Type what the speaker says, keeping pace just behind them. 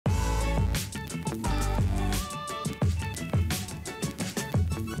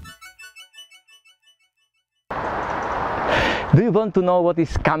Do you want to know what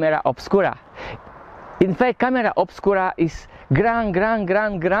is camera obscura? In fact, camera obscura is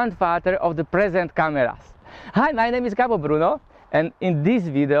grandfather of the present cameras. Hi, my name is Gabo Bruno, and in this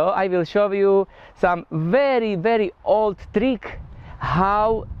video I will show you some very old trick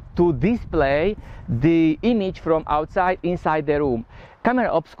how to display the image from outside inside the room. Camera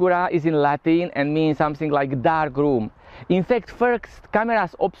obscura is in Latin and means something like dark room. In fact, first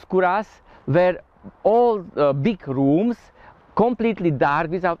cameras obscuras were all big rooms, completely dark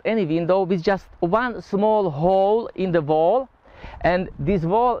without any window, with just one small hole in the wall, and this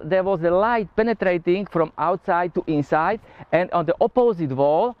wall there was a light penetrating from outside to inside, and on the opposite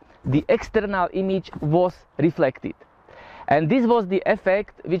wall the external image was reflected. And this was the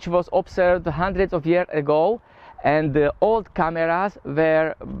effect which was observed hundreds of years ago, and the old cameras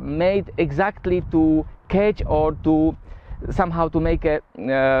were made exactly to catch or to somehow to make a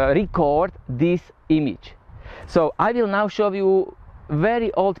record this image. So I will now show you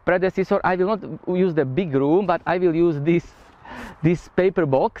very old predecessor. I will not use the big room, but I will use this paper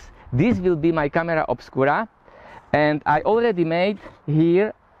box. This will be my camera obscura, and I already made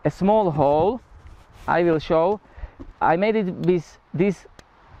here a small hole. I will show. I made it with this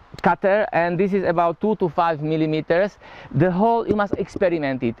cutter, and this is about 2 to 5 millimeters. The hole, you must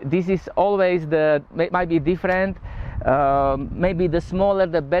experiment it. This is always might be different. Maybe the smaller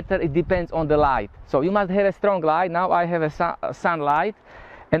the better, it depends on the light. So you must have a strong light. Now I have a sunlight,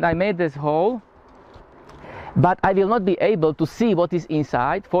 and I made this hole, but I will not be able to see what is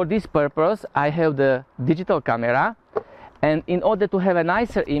inside. For this purpose I have the digital camera, and in order to have a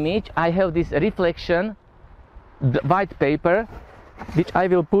nicer image I have this reflection white paper which I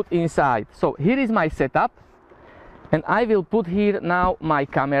will put inside. So here is my setup, and I will put here now my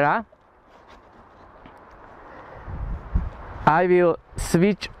camera. I will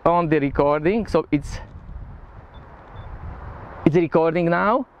switch on the recording, so it's recording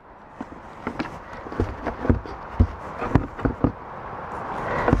now.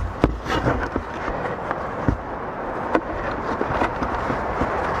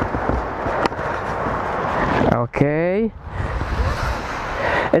 Okay.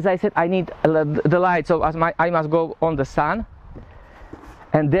 As I said, I need the light, so I must go on the sun,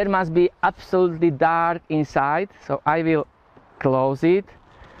 and there must be absolutely dark inside, so I will close it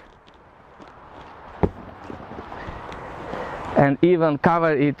and even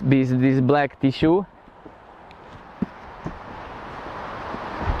cover it with this black tissue.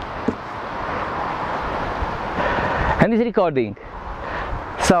 And it's recording.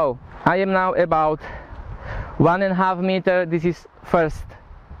 So I am now about 1.5 meters. This is first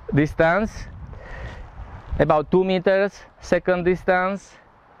distance, about 2 meters second distance,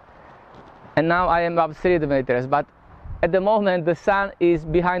 and now I am about 3 meters. But at the moment the sun is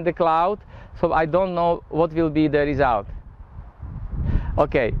behind the cloud, so I don't know what will be the result.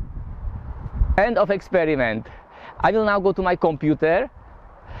 Okay, end of experiment. I will now go to my computer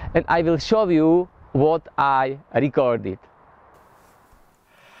and I will show you what I recorded.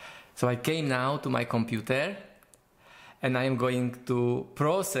 So I came now to my computer, and I am going to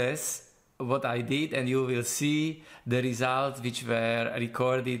process what I did, and you will see the results which were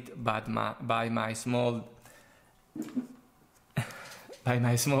recorded by my small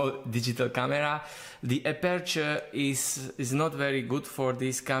digital camera. The aperture is not very good for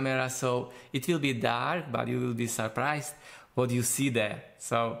this camera, so it will be dark, but you will be surprised what you see there.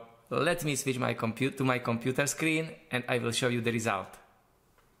 So let me switch to my computer screen, and I will show you the result.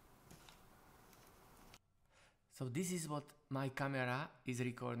 So this is what my camera is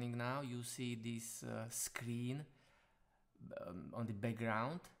recording now. You see this screen on the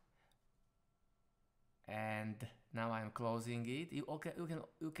background, and now I'm closing it.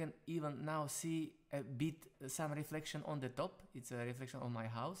 You can even now see some reflection on the top. It's a reflection on my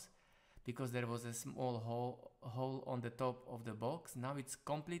house, because there was a small hole on the top of the box. Now it's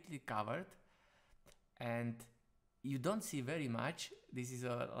completely covered, and you don't see very much. This is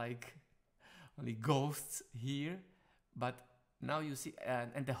like only ghosts here, but now you see,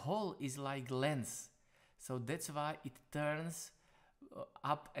 and the hole is like lens, so that's why it turns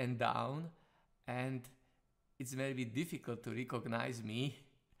up and down, and it's very difficult to recognize me.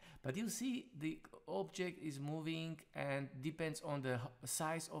 But you see the object is moving, and depends on the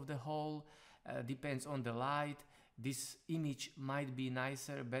size of the hole, depends on the light. This image might be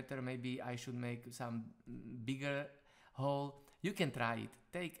nicer, better. Maybe I should make some bigger hole. You can try it.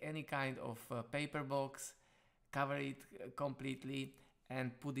 Take any kind of paper box, cover it completely,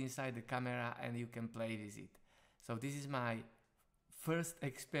 and put inside the camera, and you can play with it. So this is my first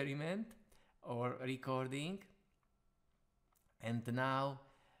experiment or recording, and now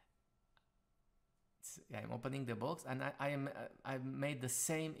I'm opening the box, and I made the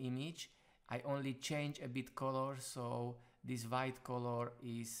same image. I only change a bit color, so this white color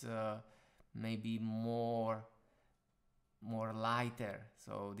is maybe more lighter.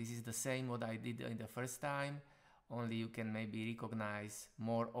 So this is the same what I did in the first time, only you can maybe recognize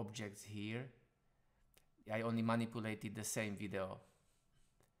more objects here. I only manipulated the same video.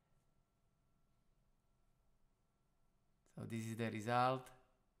 So this is the result.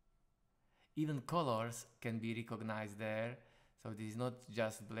 Even colors can be recognized there. So this is not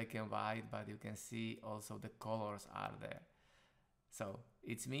just black and white, but you can see also the colors are there. So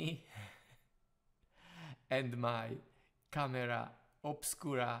it's me and my camera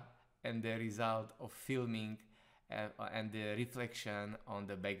obscura and the result of filming and the reflection on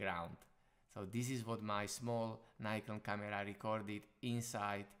the background. So this is what my small Nikon camera recorded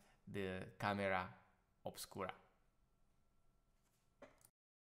inside the camera obscura.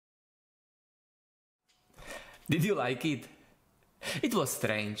 Did you like it? It was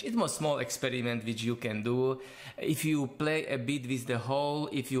strange. It was a small experiment which you can do. If you play a bit with the hole,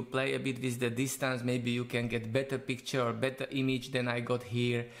 if you play a bit with the distance, maybe you can get better picture or better image than I got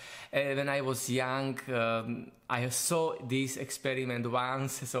here. When I was young, I saw this experiment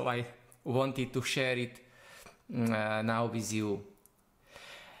once, so I wanted to share it now with you.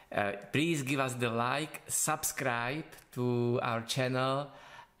 Please give us the like, subscribe to our channel,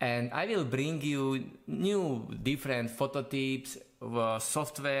 and I will bring you new different photo tips,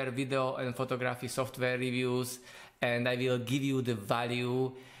 software, video and photography software reviews, and I will give you the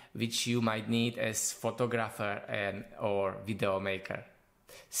value which you might need as photographer or video maker.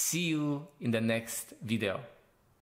 See you in the next video.